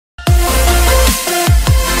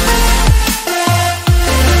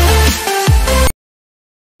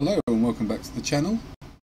and welcome back to the channel.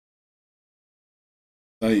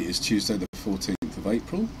 Today is Tuesday the 14th of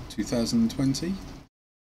April 2020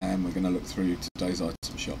 and we're going to look through today's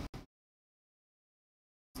item shop.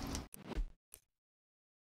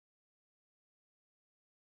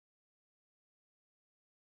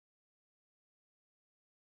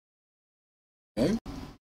 Go.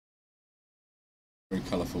 Very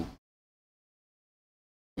colourful.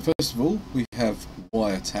 So first of all, we have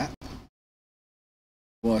Wiretap.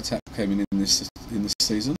 Wiretap came in this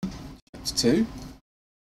season, Chapter 2.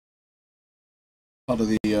 Part of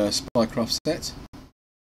the Spycraft set.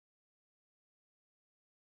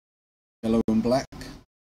 Yellow and black.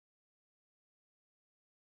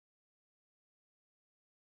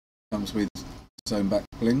 Comes with its own back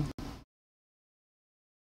bling.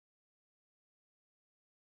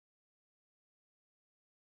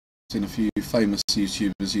 Seen a few famous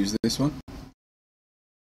YouTubers use this one.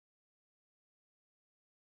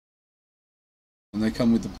 And they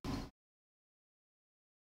come with the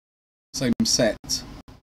same set,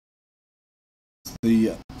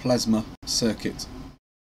 the plasma circuit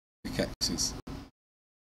pickaxes.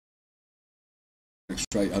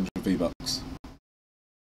 Extra 800 V-Bucks.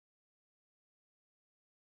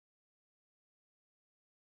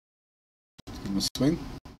 Give them a swing.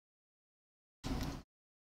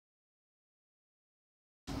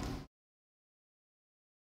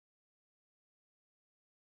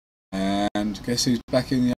 And guess who's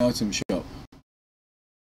back in the item shop?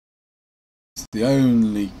 It's the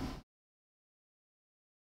only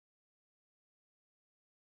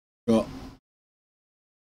got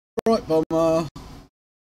Bright Bomber.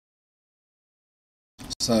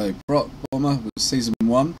 So Bright Bomber was season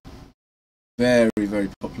 1. Very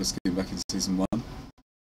popular skin back in season 1.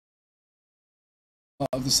 Part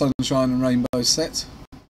of the Sunshine and Rainbow set.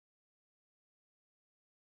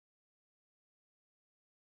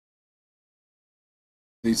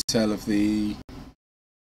 Detail of the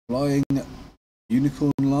flying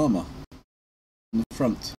unicorn llama on the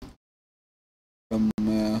front.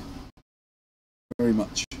 Very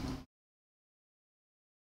much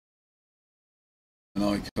an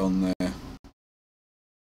icon there.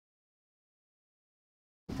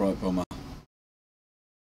 The Bright Bomber.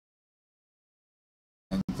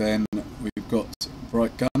 And then we've got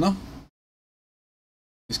Bright Gunner.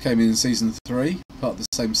 This came in season 3, part of the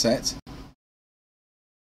same set.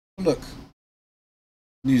 Look,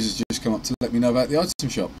 news has just come up to let me know about the item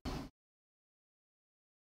shop.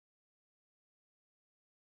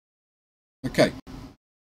 Okay,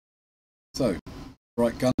 so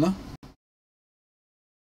Bright Gunner,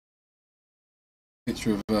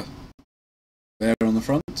 picture of a bear on the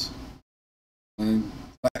front, and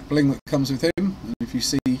back bling that comes with him. And if you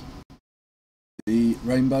see the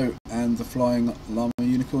rainbow and the flying llama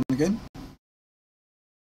unicorn again.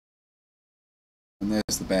 And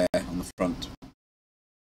there's the bear on the front.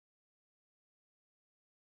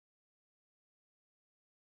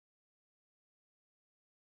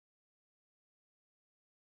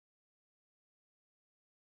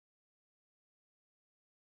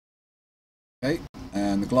 Okay,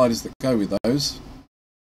 and the gliders that go with those.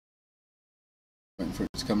 Waiting for it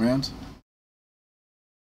to come around.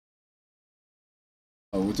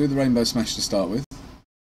 Oh, we'll do the Rainbow Smash to start with.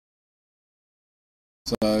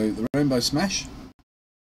 So the Rainbow Smash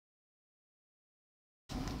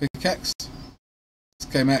pickaxe.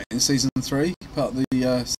 This came out in season 3, part of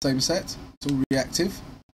the same set. It's all reactive.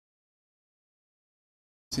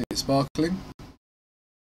 See it sparkling.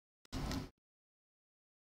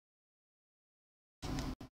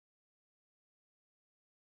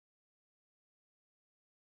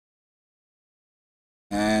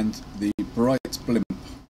 And the Bright Blimp,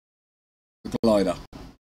 the glider.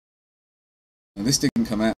 And this didn't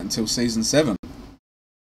come out until season 7.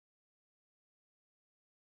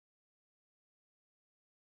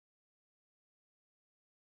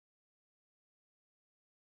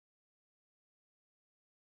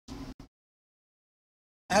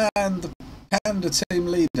 And the Panda Team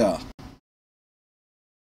Leader,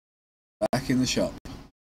 back in the shop.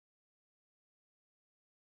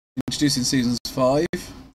 Introduced in seasons 5,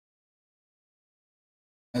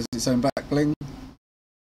 has its own back bling,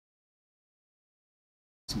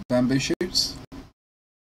 some bamboo shoots.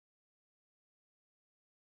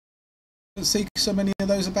 Don't see so many of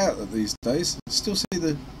those about these days. Still see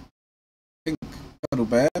the pink cuddle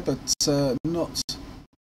bear, but not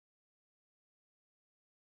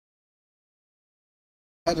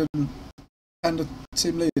Panda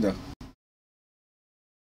Team Leader.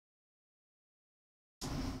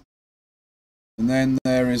 And then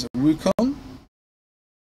there is Wukong.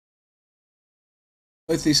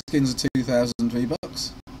 Both these skins are 2,000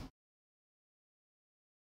 V-Bucks.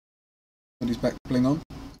 Put his back bling on.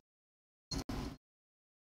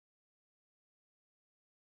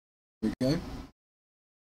 There we go.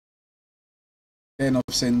 Again,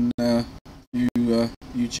 I've seen a few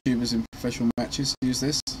YouTubers in professional matches use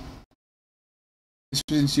this. This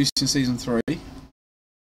was introduced in Season 3.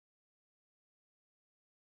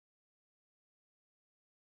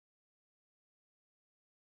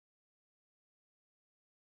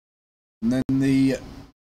 And then the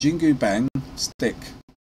Jingu Bang stick,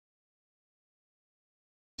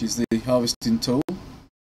 which is the harvesting tool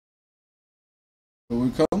for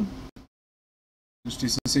Wukong,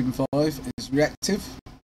 introduced in Season 5, is reactive.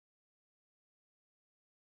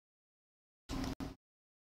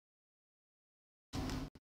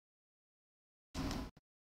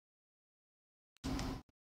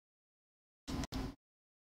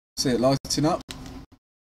 See it lighting up.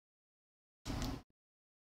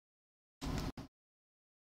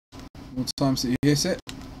 More times that you hit it.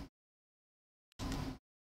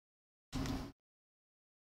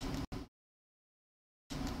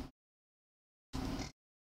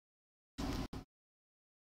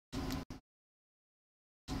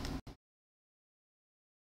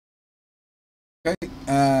 Okay,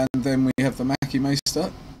 and then we have the Mackie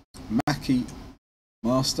Master.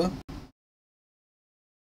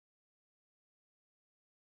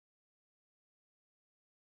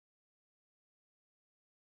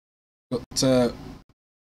 Got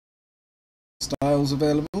styles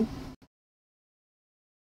available.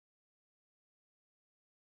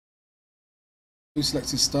 Two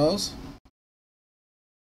selected styles.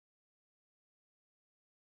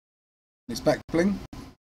 It's back bling.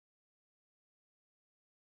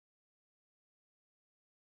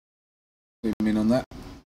 Zoom in on that.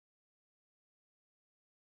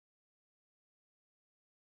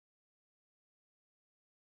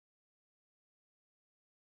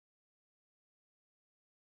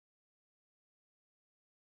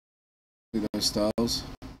 Do those styles.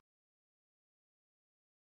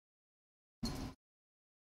 There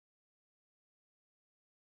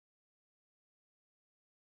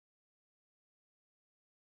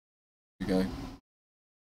we go.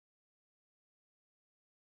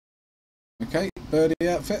 Okay, birdie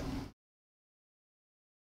outfit.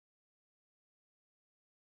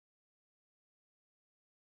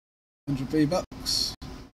 $100 V.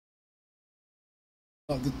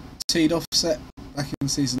 Like the teed off set back in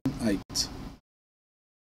Season 8.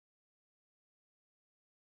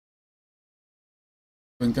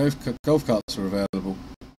 When golf carts were available.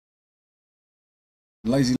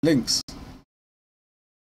 Lazy Links.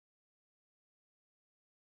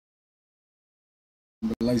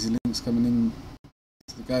 Remember Lazy Links coming in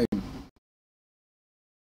to the game.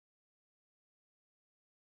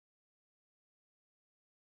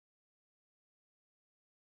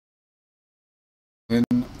 Then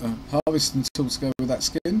harvesting tool to go with that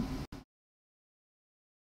skin.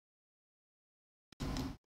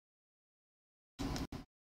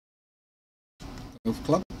 Golf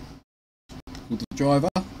club called the driver.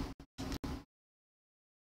 To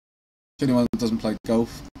anyone that doesn't play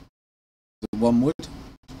golf, the one wood.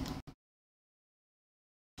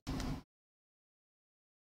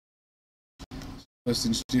 First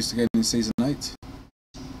introduced again in Season 8.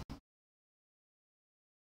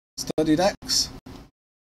 Studied axe.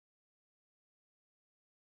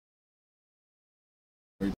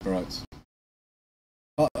 Very bright.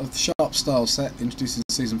 Part of the sharp style set introduced in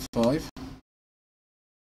Season 5.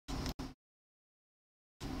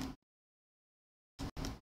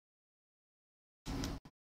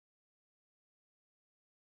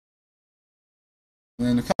 And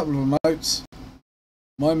then a couple of emotes.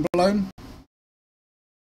 Mind blown.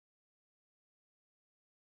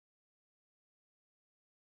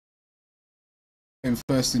 Came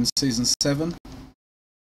first in Season 7.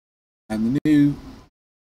 And the new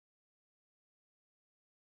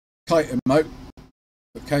kite emote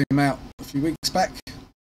that came out a few weeks back,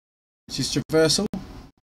 which is traversal.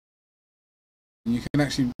 And you can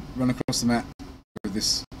actually run across the map with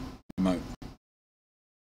this emote.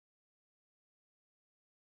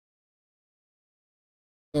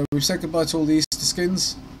 So we've said goodbye to all the Easter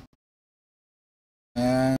skins,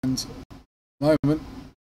 and at the moment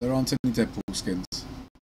there aren't any Deadpool skins.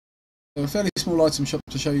 So a fairly small item shop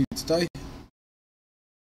to show you today,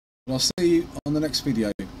 but I'll see you on the next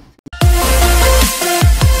video.